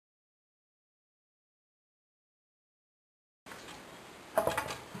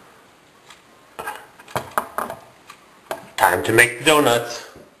Time to make donuts.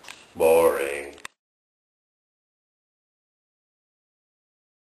 Boring.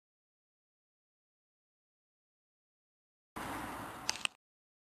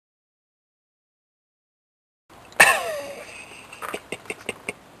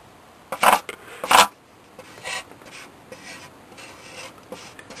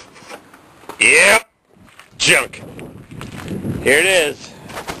 Yep. Junk. Here it is.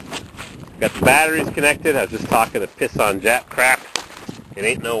 Got the batteries connected. I was just talking to piss on Jap crap. It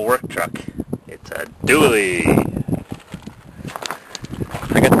ain't no work truck. It's a dually.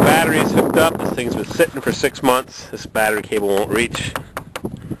 I got the batteries hooked up. This thing's been sitting for 6 months. This battery cable won't reach.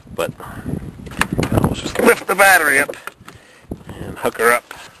 But I'll just lift the battery up and hook her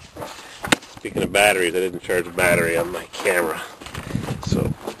up. Speaking of batteries, I didn't charge the battery on my camera.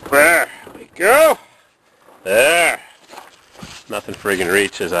 So there we go. There. Nothing friggin'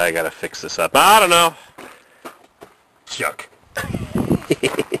 reaches. I gotta fix this up. I don't know. Junk.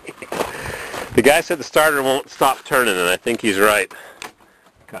 The guy said the starter won't stop turning, and I think he's right.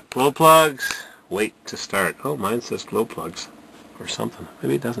 Got glow plugs. Wait to start. Oh, mine says glow plugs or something.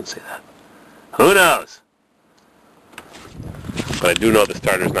 Maybe it doesn't say that. Who knows? But I do know the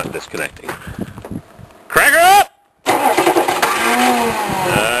starter's not disconnecting. Crank her up!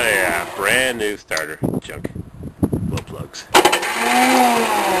 Oh yeah, brand new starter. Junk. Glow plugs.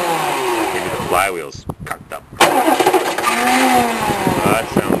 Maybe the flywheel's cocked up. Oh, that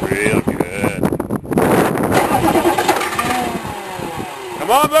sounds real good.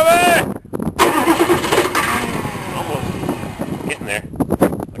 Come on, baby! Almost. Getting there.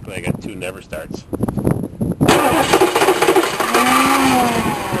 Luckily I got 2 never starts.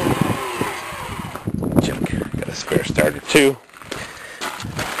 Junk. Got a spare starter too.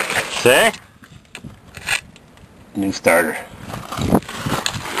 See? New starter.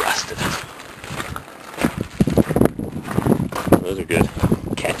 Rusted. Those are good.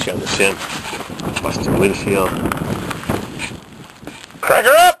 Catch you on the shin. Busted windshield. Crank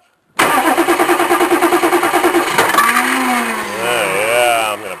her up! Oh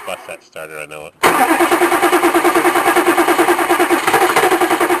yeah, I'm gonna bust that starter, I know it.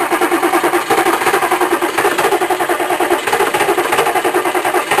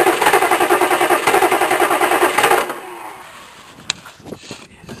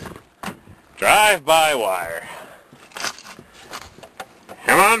 Drive-by wire.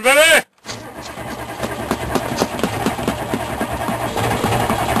 Come on, Billy!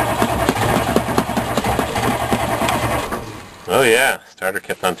 Oh yeah, starter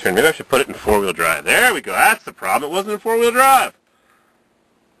kept on turning. Maybe I should put it in 4-wheel drive. There we go. That's the problem. It wasn't in 4-wheel drive.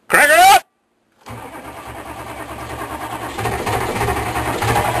 Crank her up!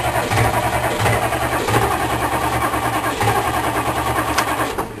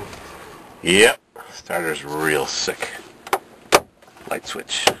 Yep, starter's real sick. Light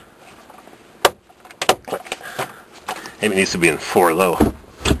switch. Click. Maybe it needs to be in 4 low.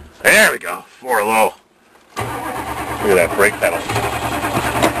 There we go, 4 low. Look at that brake pedal. Look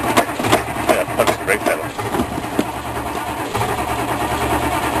at that punch brake pedal.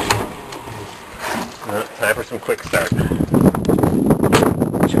 Time for some quick start.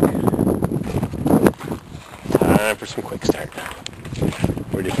 Time for some quick start.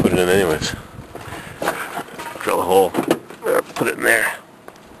 Where do you put it in anyways? Drill a hole. Put it in there.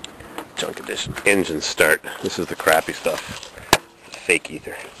 Junk edition. Engine start. This is the crappy stuff. Fake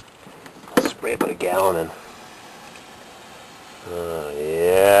ether. Spray about a gallon in.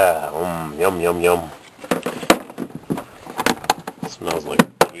 Yeah. Yum, yum, yum. Smells like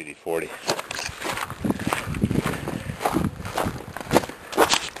WD-40.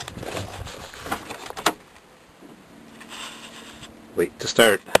 Wait to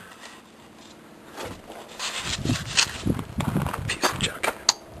start. Piece of junk.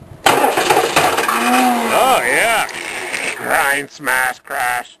 Oh yeah! Grind, smash,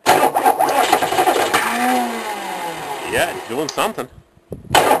 crash. Yeah, it's doing something.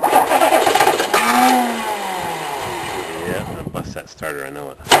 Yeah, I'm gonna bust that starter, I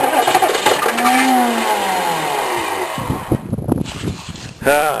know it.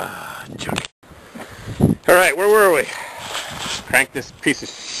 Ah, junk. Alright, where were we? Crank this piece of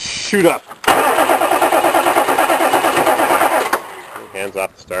shoot up. Hands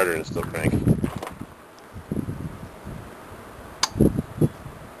off the starter and it's still cranking.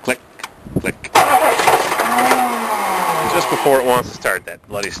 Click, click. Just before it wants to start, that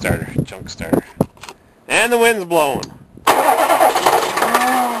bloody starter, junk starter. And the wind's blowing.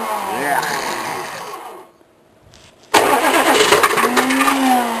 Yeah.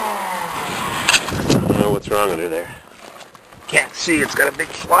 I don't know what's wrong with her there. Can't see, it's got a big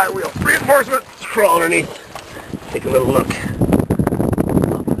flywheel reinforcement. Crawl underneath. take a little look.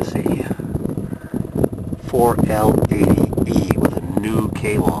 Let's see. 4L80E with a new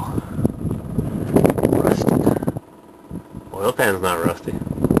cable. Rusted. Oil pan's not rusty.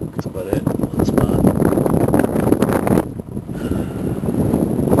 That's about it. One spot.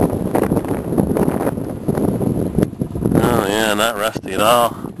 Oh yeah, not rusty at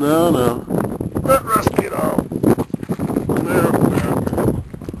all. No, not rusty at all. No.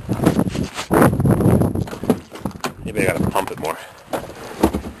 Maybe I gotta pump it more.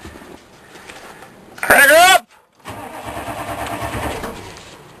 Crank her up!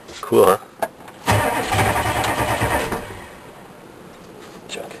 Cool, huh?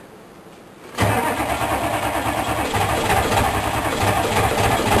 Junk.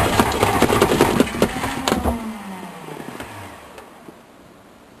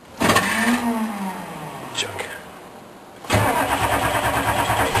 Junk.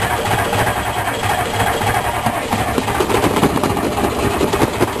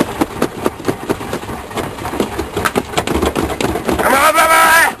 Come on, baby!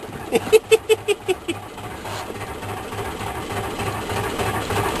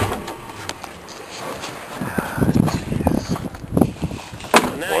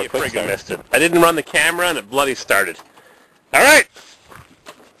 Now you friggin' missed it. I didn't run the camera and it bloody started. Alright!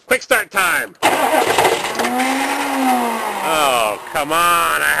 Quick start time! Oh, come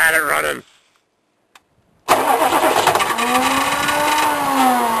on, I had it running.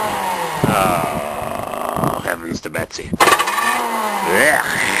 Oh, heavens to Betsy. Ugh.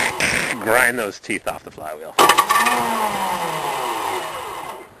 Grind those teeth off the flywheel.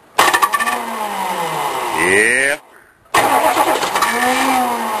 Yep.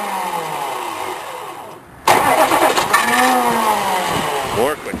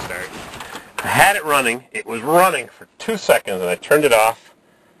 More quick start. I had it running. It was running for 2 seconds and I turned it off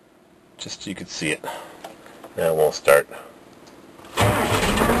just so you could see it. Now it won't start.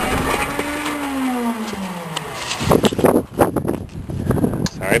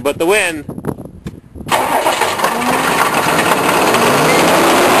 Sorry about the wind.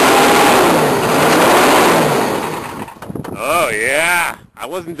 Oh yeah, I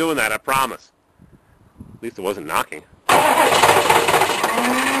wasn't doing that, I promise. At least it wasn't knocking.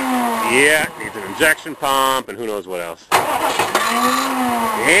 Yeah, needs an injection pump and who knows what else.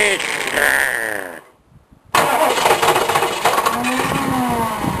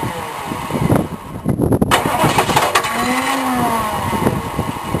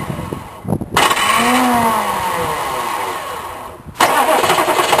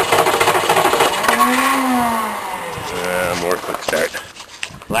 More quick start.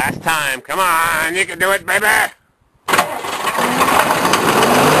 Last time, come on, you can do it, baby! I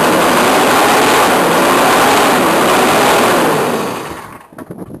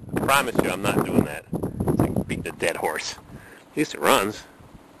promise you I'm not doing that. It's like beating a dead horse. At least it runs.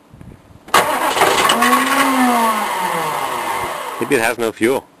 Maybe it has no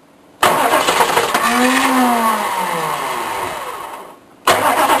fuel.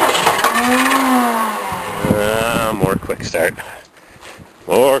 More quick start.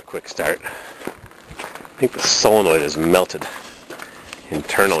 More quick start. I think the solenoid is melted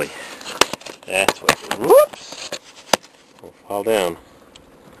internally. That's what. Whoops! I'll fall down.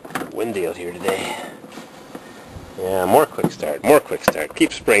 Windy out here today. Yeah, more quick start. More quick start.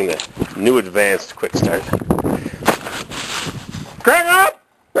 Keep spraying the new advanced quick start. Crank up!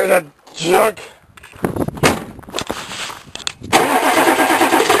 There's a junk.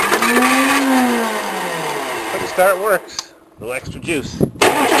 Quick start works. A little extra juice. Okay.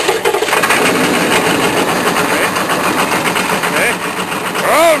 Okay.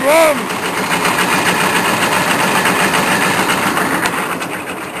 Run!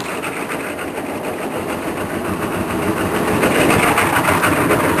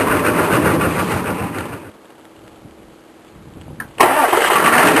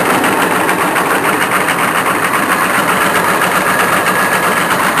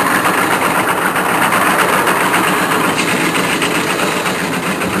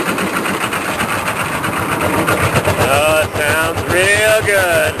 Real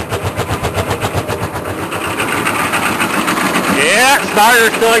good. Yeah,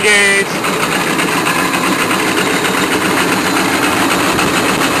 starter's still engaged.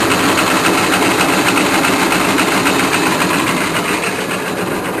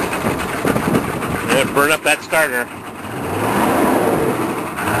 Yeah, burn up that starter.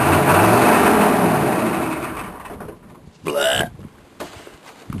 Blah.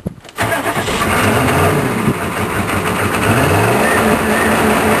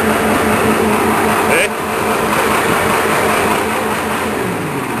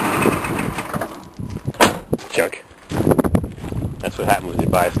 junk. That's what happens when you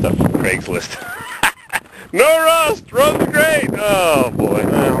buy stuff from Craigslist. No rust! Run the grate! Oh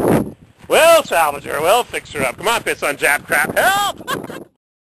boy. Well, salvage her. Well, fix her up. Come on, piss on Jap crap. Help!